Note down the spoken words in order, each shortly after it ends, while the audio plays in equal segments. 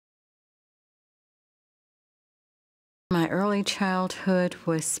My early childhood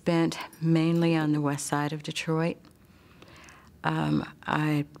was spent mainly on the west side of Detroit.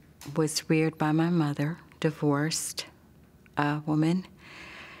 I was reared by my mother, divorced woman.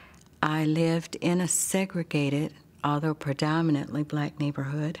 I lived in a segregated, although predominantly black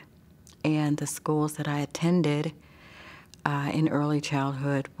neighborhood, and the schools that I attended in early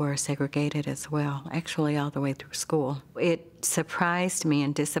childhood were segregated as well, actually all the way through school. It surprised me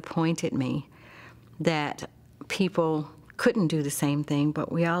and disappointed me that people couldn't do the same thing, but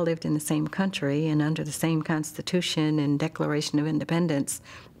we all lived in the same country and under the same Constitution and Declaration of Independence.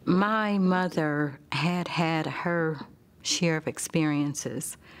 My mother had had her share of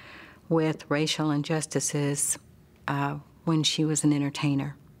experiences with racial injustices when she was an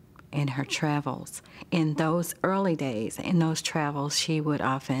entertainer in her travels. In those early days, in those travels, she would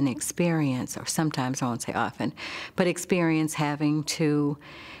often experience, or sometimes, I won't say often, but experience having to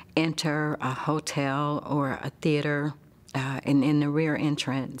enter a hotel or a theater in the rear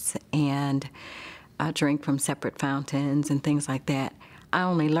entrance and drink from separate fountains and things like that. I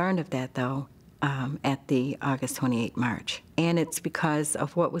only learned of that, though, at the August 28 march. And it's because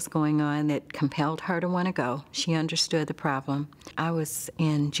of what was going on that compelled her to want to go. She understood the problem. I was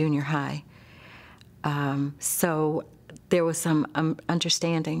in junior high, so there was some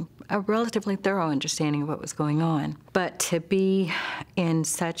understanding, a relatively thorough understanding of what was going on. But to be in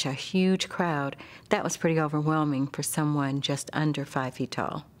such a huge crowd, that was pretty overwhelming for someone just under 5 feet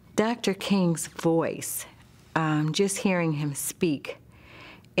tall. Dr. King's voice, just hearing him speak,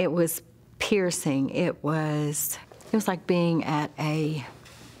 it was piercing. It was like being at a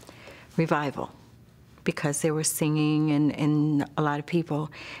revival, because there was singing and a lot of people.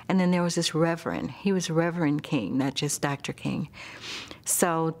 And then there was this reverend. He was Reverend King, not just Dr. King.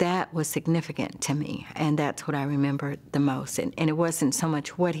 So that was significant to me, and that's what I remember the most. And it wasn't so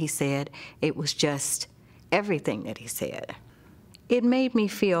much what he said, it was just everything that he said. It made me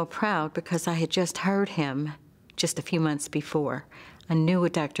feel proud because I had just heard him just a few months before. I knew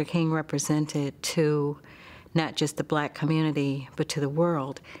what Dr. King represented to not just the black community, but to the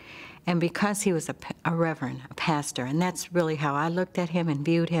world. And because he was a reverend, a pastor, and that's really how I looked at him and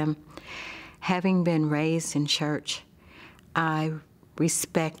viewed him, having been raised in church, I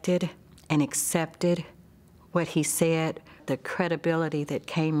respected and accepted what he said, the credibility that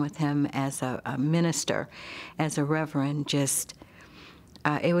came with him as a minister, as a reverend, just,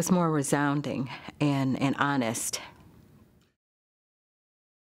 it was more resounding and honest.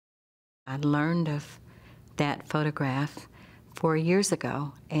 I learned of that photograph 4 years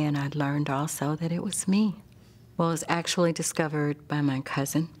ago, and I learned also that it was me. Well, it was actually discovered by my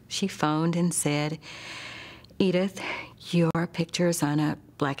cousin. She phoned and said, "Edith, your picture's on a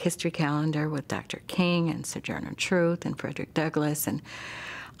Black History calendar with Dr. King and Sojourner Truth and Frederick Douglass and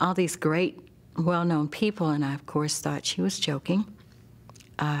all these great, well-known people," and I, of course, thought she was joking.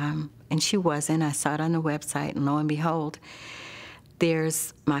 And she wasn't. I saw it on the website, and lo and behold,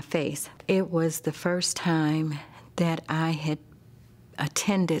 there's my face. It was the first time that I had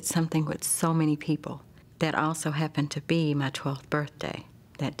attended something with so many people. That also happened to be my 12th birthday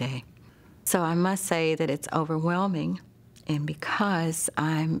that day. So I must say that it's overwhelming, and because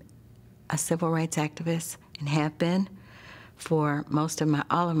I'm a civil rights activist and have been for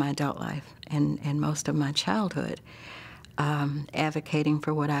all of my adult life and most of my childhood, advocating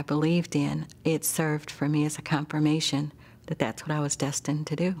for what I believed in, it served for me as a confirmation that that's what I was destined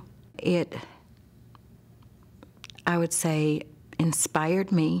to do. It, I would say,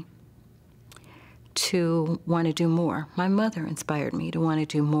 inspired me to want to do more. My mother inspired me to want to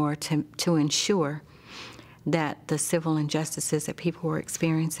do more to ensure that the civil injustices that people were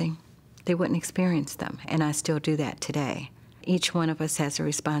experiencing, they wouldn't experience them, and I still do that today. Each one of us has a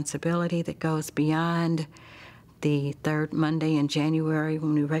responsibility that goes beyond the third Monday in January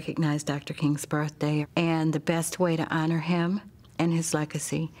when we recognize Dr. King's birthday, and the best way to honor him and his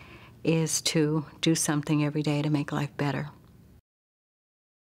legacy is to do something every day to make life better.